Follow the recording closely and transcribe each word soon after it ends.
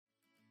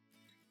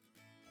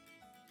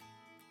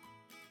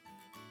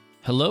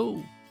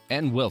Hello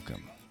and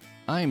welcome.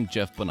 I'm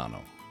Jeff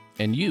Bonanno,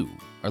 and you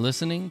are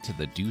listening to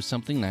the Do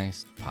Something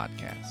Nice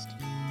podcast.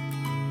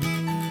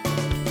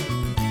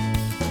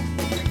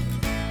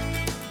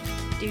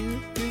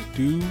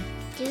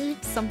 Do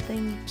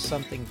something.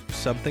 Something.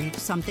 Do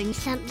something.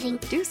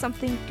 Do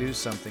something.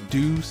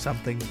 Do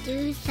something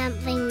Do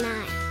something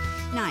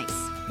nice.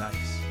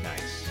 Nice.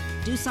 Nice.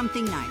 Do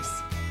something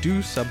nice.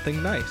 do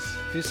something nice.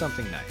 Do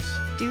something nice.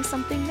 Do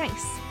something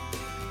nice.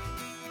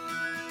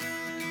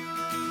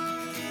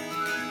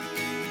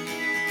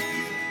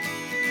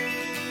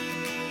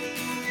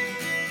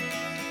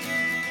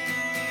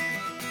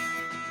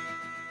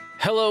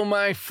 Hello,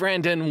 my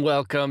friend, and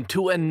welcome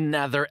to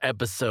another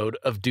episode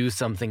of Do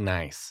Something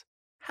Nice.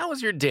 How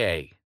was your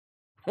day?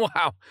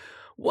 Wow,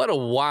 what a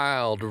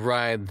wild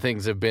ride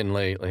things have been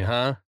lately,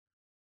 huh?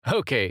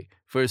 Okay,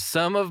 for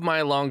some of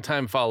my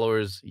longtime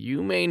followers,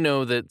 you may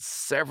know that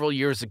several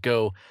years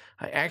ago,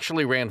 I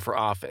actually ran for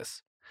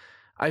office.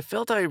 I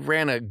felt I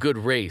ran a good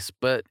race,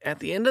 but at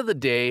the end of the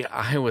day,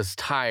 I was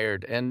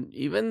tired, and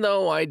even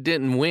though I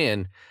didn't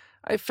win,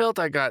 I felt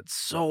I got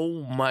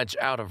so much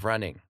out of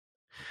running.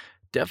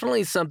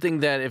 Definitely something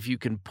that if you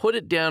can put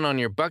it down on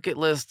your bucket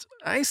list,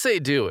 I say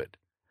do it.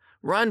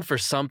 Run for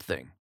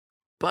something.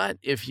 But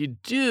if you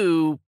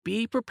do,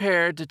 be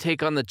prepared to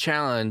take on the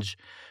challenge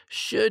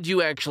should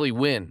you actually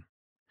win.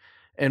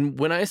 And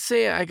when I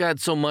say I got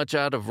so much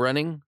out of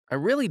running, I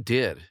really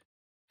did.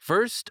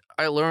 First,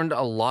 I learned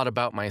a lot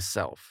about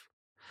myself.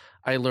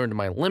 I learned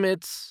my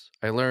limits.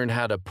 I learned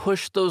how to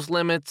push those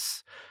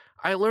limits.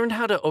 I learned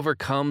how to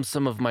overcome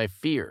some of my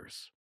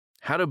fears.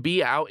 How to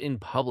be out in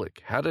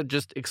public, how to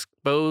just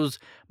expose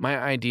my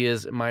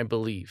ideas and my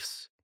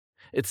beliefs.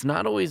 It's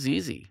not always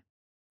easy.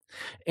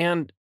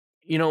 And,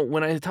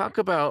 when I talk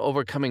about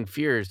overcoming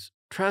fears,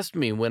 trust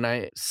me when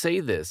I say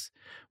this,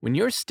 when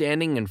you're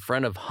standing in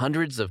front of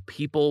hundreds of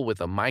people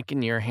with a mic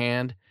in your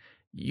hand,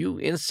 you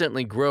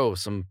instantly grow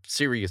some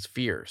serious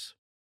fears.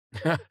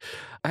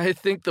 I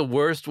think the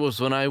worst was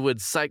when I would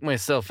psych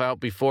myself out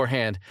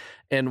beforehand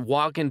and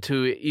walk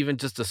into even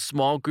just a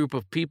small group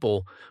of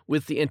people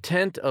with the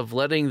intent of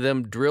letting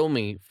them drill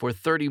me for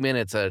 30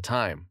 minutes at a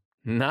time.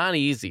 Not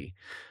easy.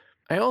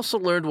 I also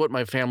learned what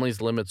my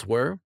family's limits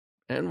were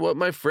and what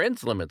my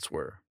friends' limits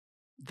were.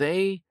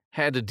 They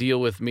had to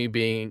deal with me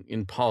being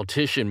in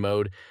politician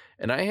mode,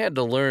 and I had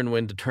to learn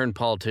when to turn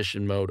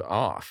politician mode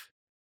off.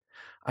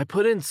 I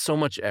put in so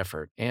much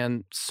effort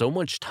and so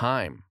much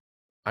time.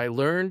 I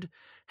learned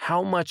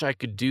how much I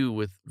could do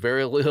with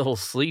very little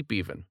sleep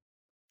even.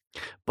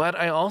 But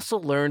I also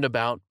learned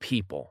about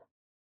people.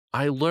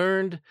 I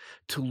learned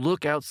to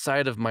look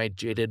outside of my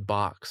jaded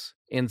box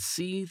and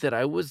see that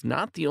I was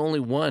not the only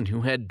one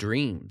who had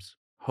dreams,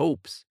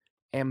 hopes,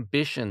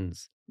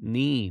 ambitions,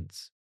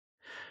 needs,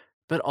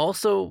 but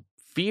also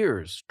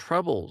fears,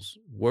 troubles,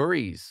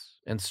 worries,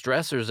 and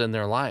stressors in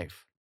their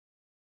life.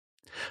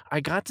 I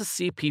got to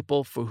see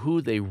people for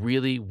who they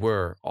really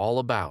were all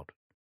about.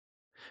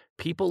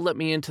 People let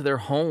me into their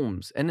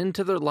homes and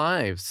into their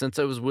lives since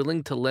I was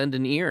willing to lend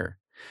an ear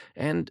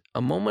and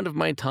a moment of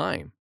my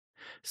time.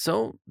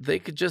 So they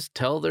could just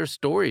tell their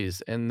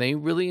stories and they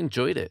really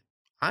enjoyed it.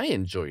 I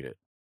enjoyed it.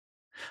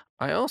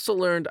 I also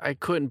learned I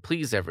couldn't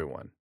please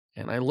everyone.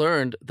 And I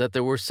learned that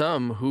there were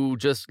some who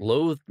just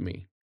loathed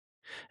me.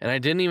 And I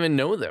didn't even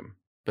know them,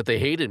 but they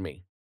hated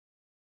me.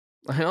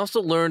 I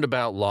also learned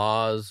about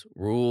laws,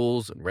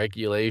 rules, and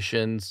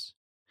regulations.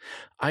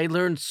 I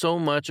learned so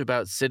much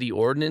about city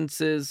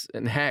ordinances,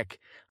 and heck,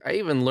 I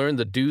even learned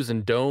the do's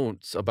and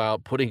don'ts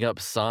about putting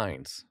up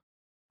signs.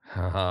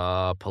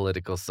 Haha,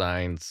 political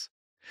signs.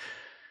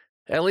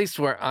 At least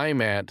where I'm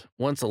at,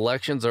 once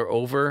elections are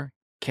over,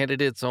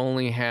 candidates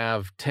only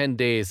have 10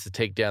 days to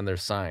take down their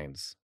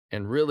signs.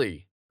 And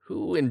really,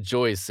 who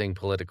enjoys seeing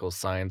political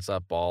signs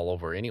up all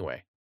over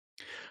anyway?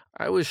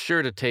 I was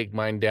sure to take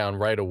mine down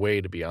right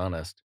away, to be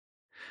honest.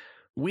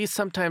 We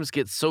sometimes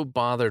get so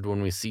bothered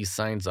when we see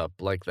signs up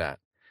like that.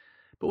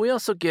 But we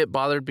also get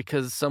bothered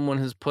because someone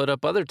has put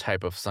up other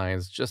type of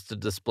signs just to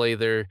display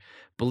their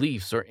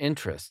beliefs or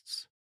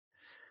interests.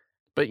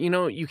 But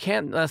you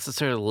can't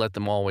necessarily let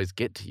them always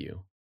get to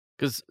you.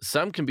 Because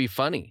some can be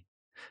funny.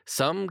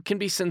 Some can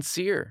be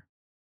sincere.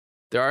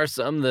 There are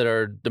some that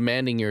are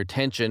demanding your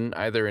attention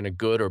either in a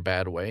good or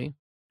bad way.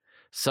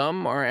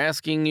 Some are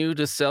asking you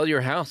to sell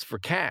your house for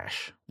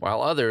cash,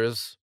 while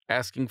others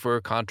asking for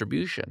a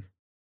contribution.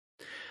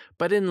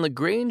 But in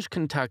LaGrange,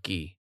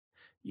 Kentucky,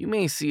 you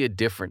may see a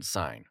different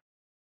sign.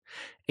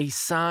 A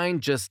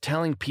sign just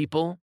telling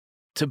people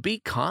to be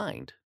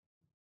kind.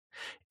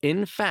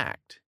 In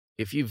fact,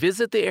 if you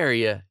visit the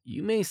area,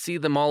 you may see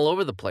them all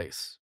over the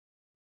place.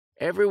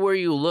 Everywhere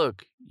you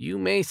look, you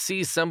may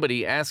see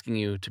somebody asking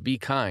you to be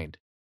kind.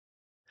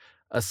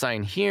 A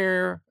sign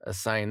here, a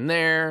sign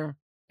there,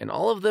 and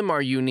all of them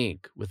are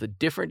unique with a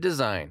different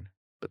design,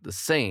 but the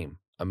same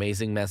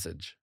amazing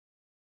message.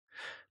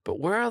 But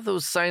where are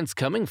those signs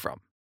coming from?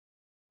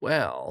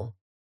 Well,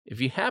 if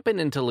you happen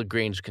into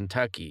LaGrange,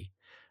 Kentucky,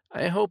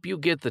 I hope you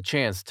get the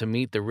chance to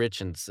meet the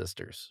Richens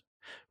sisters,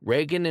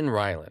 Reagan and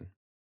Rylan.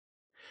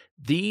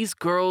 These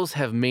girls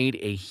have made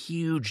a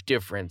huge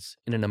difference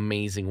in an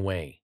amazing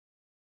way.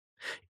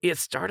 It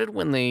started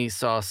when they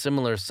saw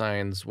similar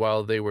signs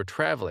while they were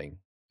traveling,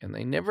 and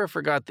they never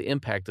forgot the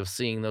impact of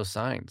seeing those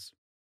signs.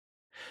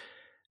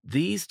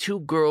 These two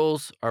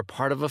girls are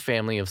part of a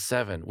family of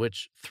 7,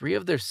 which 3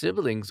 of their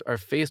siblings are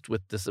faced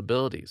with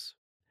disabilities.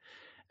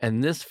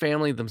 And this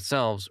family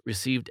themselves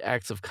received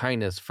acts of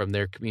kindness from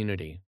their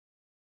community.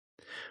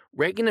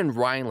 Reagan and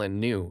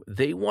Ryland knew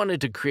they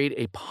wanted to create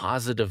a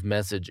positive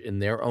message in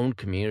their own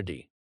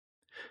community.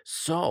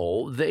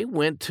 So they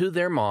went to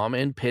their mom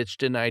and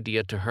pitched an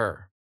idea to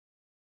her.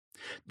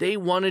 They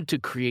wanted to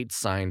create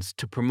signs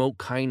to promote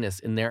kindness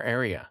in their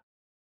area.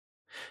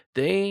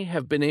 They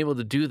have been able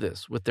to do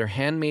this with their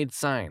handmade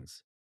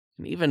signs.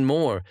 And even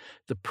more,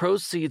 the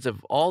proceeds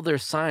of all their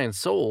signs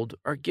sold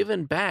are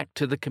given back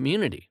to the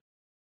community.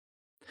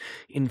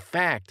 In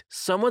fact,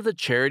 some of the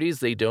charities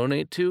they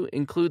donate to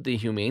include the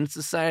Humane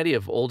Society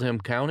of Oldham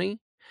County,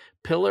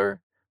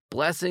 Pillar,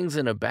 Blessings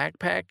in a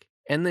Backpack,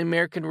 and the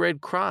American Red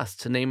Cross,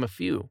 to name a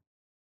few.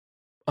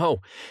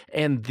 Oh,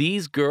 and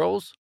these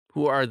girls,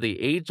 who are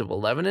the age of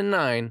 11 and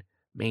 9,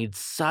 made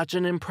such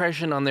an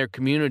impression on their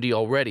community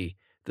already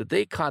that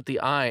they caught the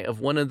eye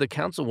of one of the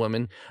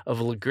councilwomen of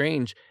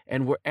LaGrange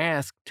and were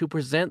asked to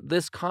present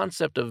this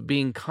concept of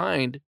being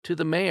kind to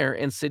the mayor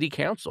and city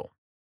council.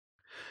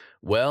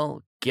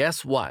 Well,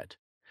 guess what?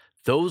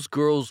 Those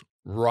girls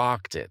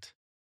rocked it.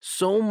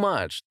 So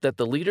much that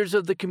the leaders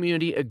of the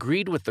community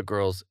agreed with the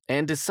girls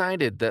and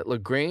decided that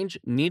LaGrange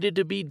needed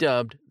to be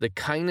dubbed the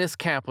kindness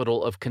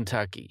capital of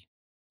Kentucky.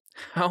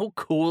 How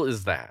cool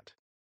is that?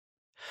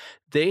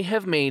 They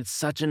have made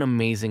such an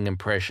amazing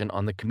impression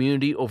on the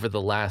community over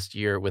the last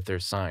year with their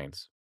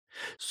signs.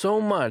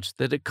 So much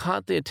that it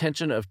caught the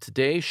attention of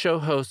today's show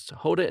hosts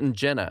Hoda and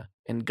Jenna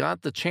and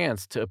got the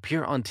chance to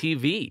appear on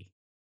TV.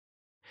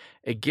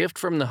 A gift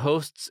from the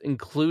hosts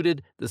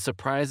included the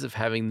surprise of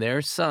having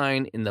their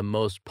sign in the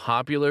most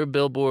popular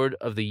billboard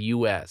of the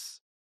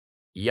U.S.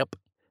 Yep,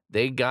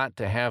 they got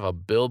to have a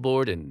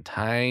billboard in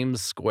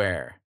Times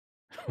Square.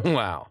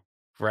 Wow,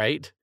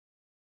 right?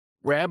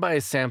 Rabbi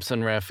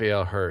Samson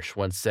Raphael Hirsch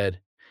once said,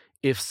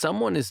 "If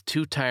someone is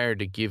too tired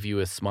to give you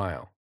a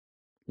smile,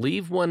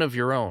 leave one of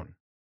your own,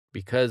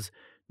 because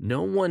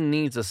no one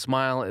needs a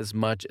smile as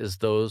much as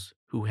those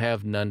who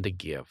have none to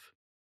give."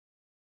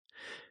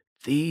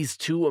 These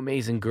two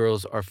amazing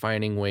girls are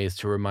finding ways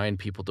to remind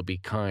people to be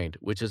kind,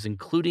 which is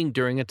including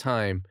during a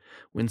time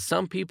when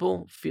some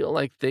people feel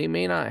like they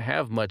may not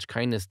have much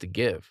kindness to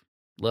give,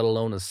 let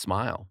alone a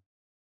smile.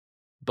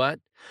 But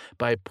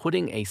by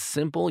putting a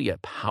simple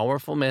yet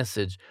powerful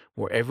message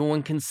where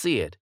everyone can see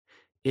it,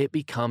 it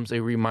becomes a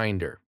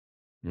reminder,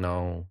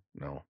 an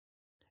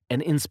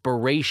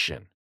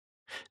inspiration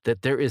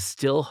that there is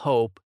still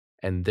hope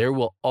and there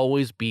will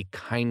always be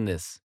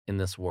kindness in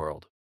this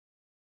world.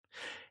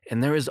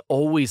 And there is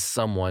always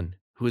someone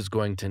who is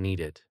going to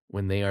need it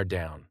when they are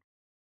down.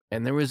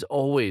 And there is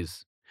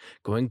always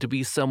going to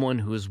be someone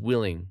who is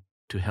willing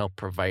to help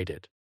provide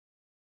it.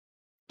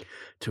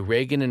 To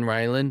Reagan and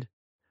Ryland,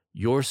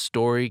 your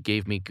story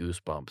gave me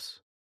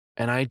goosebumps.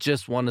 And I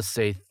just want to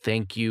say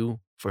thank you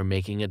for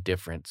making a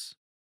difference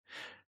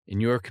in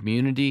your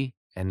community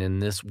and in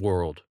this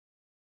world.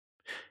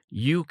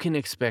 You can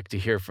expect to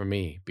hear from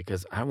me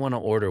because I want to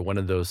order one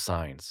of those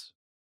signs.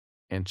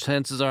 And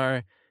chances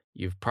are,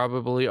 you've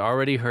probably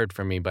already heard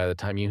from me by the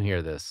time you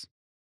hear this.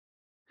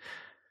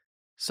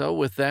 So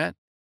with that,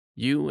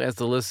 you as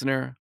the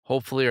listener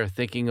hopefully are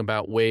thinking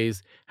about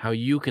ways how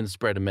you can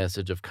spread a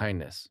message of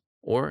kindness.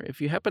 Or if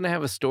you happen to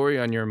have a story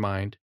on your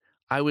mind,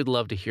 I would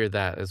love to hear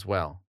that as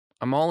well.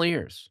 I'm all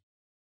ears.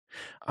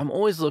 I'm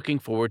always looking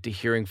forward to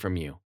hearing from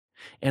you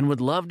and would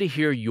love to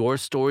hear your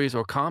stories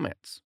or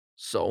comments.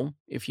 So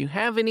if you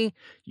have any,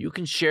 you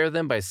can share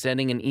them by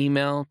sending an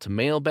email to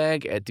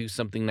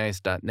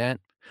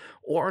mailbag@dosomethingnice.net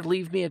or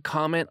leave me a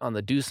comment on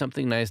the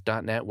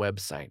dosomethingnice.net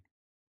website.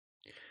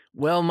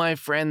 Well, my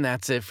friend,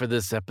 that's it for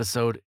this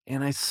episode,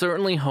 and I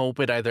certainly hope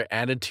it either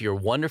added to your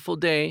wonderful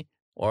day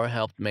or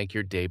helped make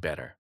your day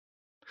better.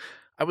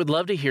 I would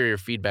love to hear your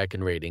feedback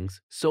and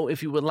ratings, so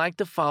if you would like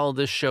to follow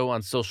this show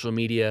on social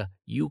media,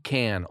 you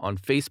can on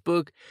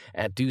Facebook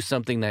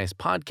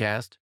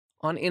 @DoSomethingNicePodcast,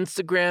 on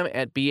Instagram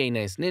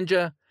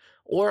 @BANiceNinja,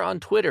 or on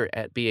Twitter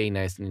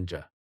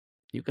 @BANiceNinja.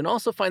 You can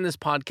also find this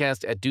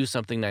podcast at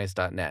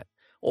dosomethingnice.net,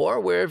 or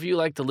wherever you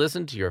like to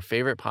listen to your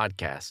favorite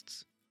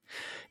podcasts.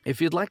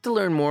 If you'd like to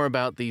learn more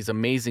about these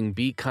amazing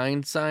Be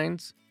Kind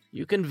signs,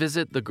 you can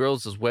visit the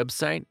girls'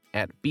 website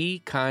at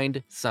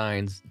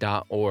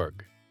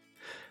bekindsigns.org.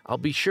 I'll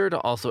be sure to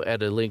also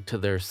add a link to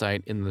their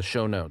site in the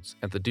show notes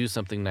at the Do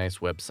Something Nice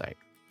website.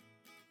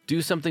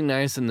 Do Something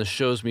Nice and the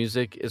show's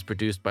music is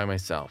produced by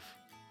myself.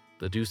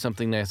 The Do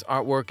Something Nice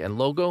artwork and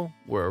logo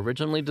were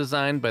originally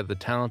designed by the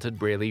talented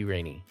Braylee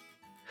Rainey.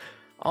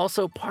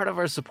 Also, part of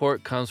our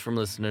support comes from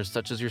listeners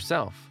such as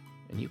yourself,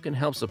 and you can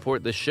help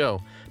support this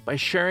show by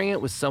sharing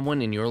it with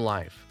someone in your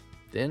life.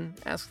 Then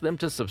ask them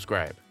to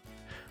subscribe.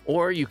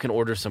 Or you can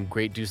order some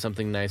great Do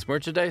Something Nice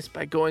merchandise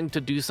by going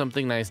to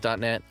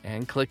DoSomethingNice.net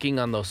and clicking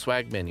on the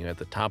swag menu at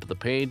the top of the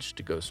page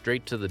to go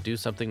straight to the Do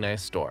Something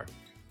Nice store.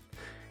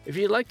 If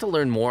you'd like to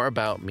learn more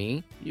about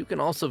me, you can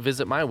also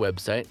visit my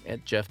website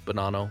at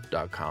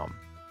jeffbonanno.com.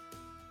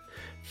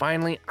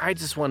 Finally, I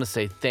just want to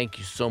say thank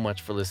you so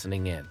much for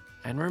listening in.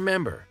 And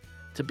remember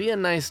to be a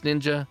nice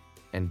ninja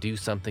and do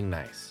something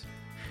nice.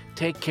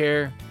 Take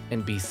care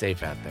and be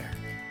safe out there.